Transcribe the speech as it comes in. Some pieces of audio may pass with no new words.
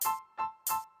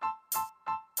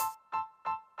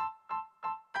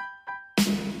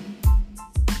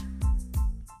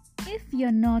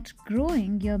you're not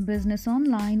growing your business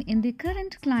online in the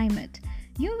current climate,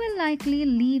 you will likely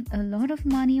leave a lot of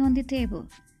money on the table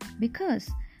because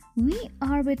we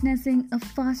are witnessing a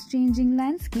fast changing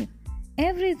landscape.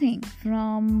 Everything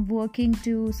from working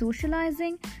to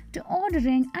socializing to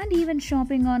ordering and even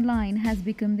shopping online has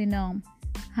become the norm.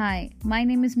 Hi, my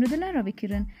name is Mridula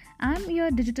Ravikiran. I'm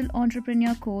your digital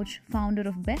entrepreneur coach, founder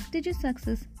of Best Digi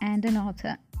Success, and an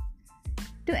author.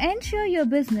 To ensure your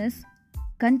business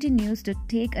continues to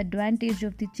take advantage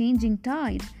of the changing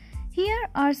tide, here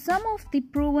are some of the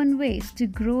proven ways to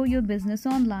grow your business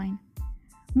online.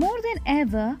 More than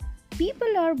ever,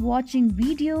 people are watching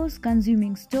videos,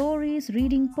 consuming stories,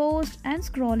 reading posts, and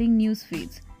scrolling news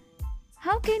feeds.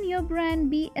 How can your brand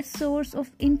be a source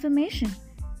of information,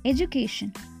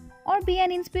 education, or be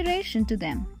an inspiration to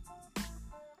them?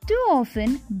 Too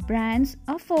often, brands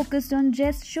are focused on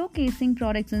just showcasing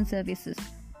products and services.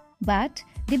 But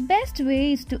the best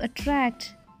way is to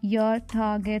attract your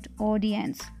target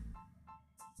audience.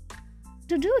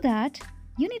 To do that,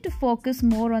 you need to focus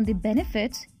more on the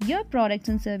benefits your products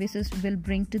and services will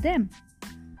bring to them.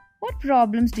 What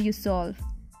problems do you solve?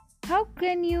 How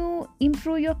can you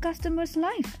improve your customers'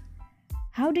 life?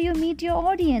 How do you meet your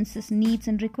audience's needs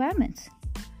and requirements?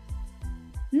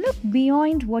 Look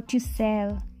beyond what you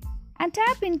sell and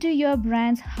tap into your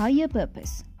brand's higher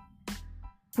purpose.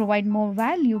 Provide more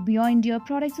value beyond your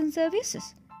products and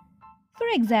services. For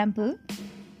example,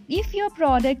 if your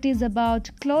product is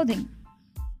about clothing,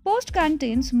 post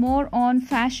contents more on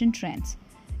fashion trends,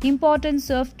 importance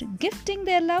of gifting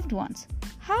their loved ones,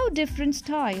 how different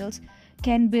styles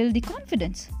can build the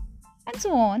confidence, and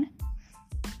so on.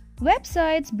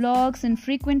 Websites, blogs, and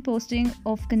frequent posting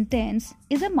of contents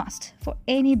is a must for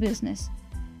any business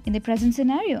in the present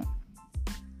scenario.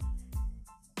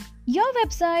 Your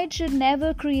website should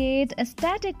never create a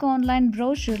static online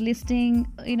brochure listing,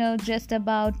 just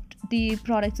about the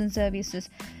products and services,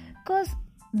 because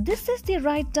this is the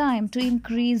right time to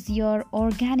increase your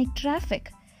organic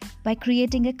traffic by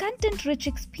creating a content-rich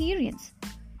experience.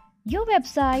 Your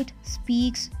website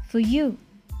speaks for you.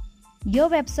 Your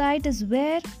website is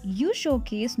where you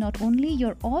showcase not only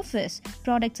your office,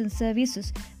 products and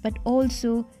services, but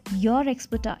also your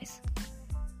expertise.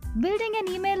 Building an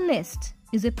email list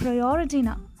is a priority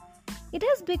now. It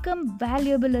has become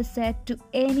valuable asset to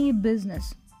any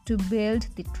business to build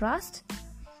the trust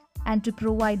and to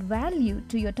provide value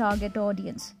to your target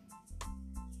audience.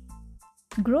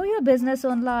 Grow your business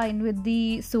online with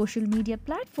the social media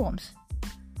platforms.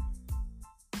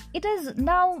 It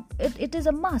is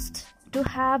a must to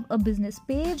have a business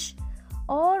page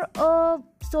or a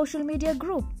social media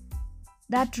group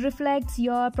that reflects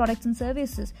your products and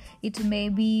services. It may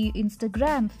be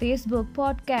Instagram, Facebook,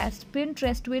 podcast,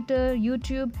 Pinterest, Twitter,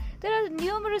 YouTube. There are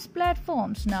numerous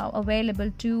platforms now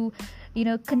available to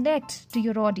connect to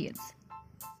your audience.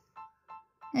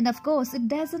 And of course, it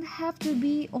doesn't have to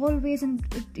be always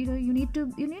you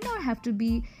need not have to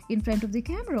be in front of the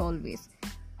camera always.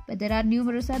 But there are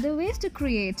numerous other ways to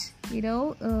create,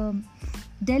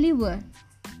 deliver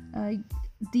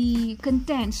the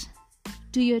contents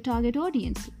to your target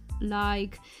audience.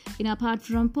 Like, apart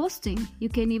from posting, you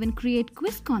can even create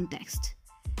quiz context.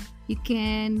 You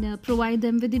can provide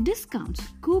them with the discounts,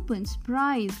 coupons,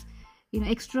 prize,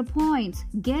 extra points,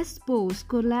 guest posts,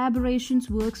 collaborations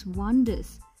works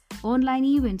wonders, online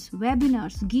events,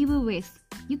 webinars, giveaways.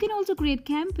 You can also create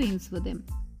campaigns for them.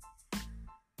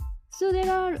 So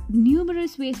there are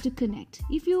numerous ways to connect.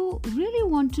 If you really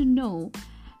want to know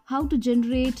how to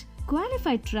generate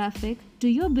qualified traffic to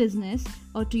your business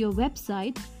or to your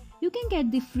website, you can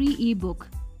get the free ebook.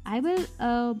 I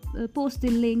will post the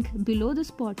link below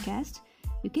this podcast.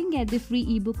 You can get the free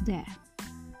ebook there.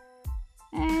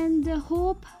 And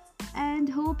hope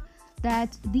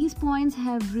that these points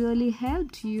have really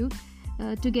helped you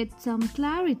to get some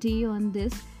clarity on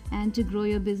this and to grow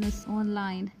your business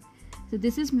online. So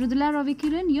this is Mridula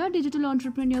Ravikiran, your digital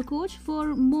entrepreneur coach.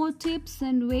 For more tips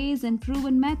and ways and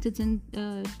proven methods and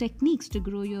techniques to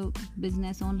grow your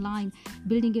business online,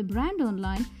 building a brand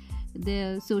online,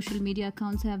 the social media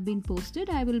accounts have been posted.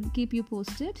 I will keep you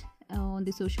posted on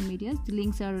the social medias. The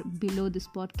links are below this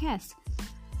podcast.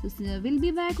 So we'll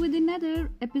be back with another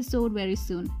episode very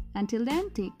soon. Until then,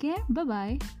 take care.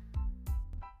 Bye-bye.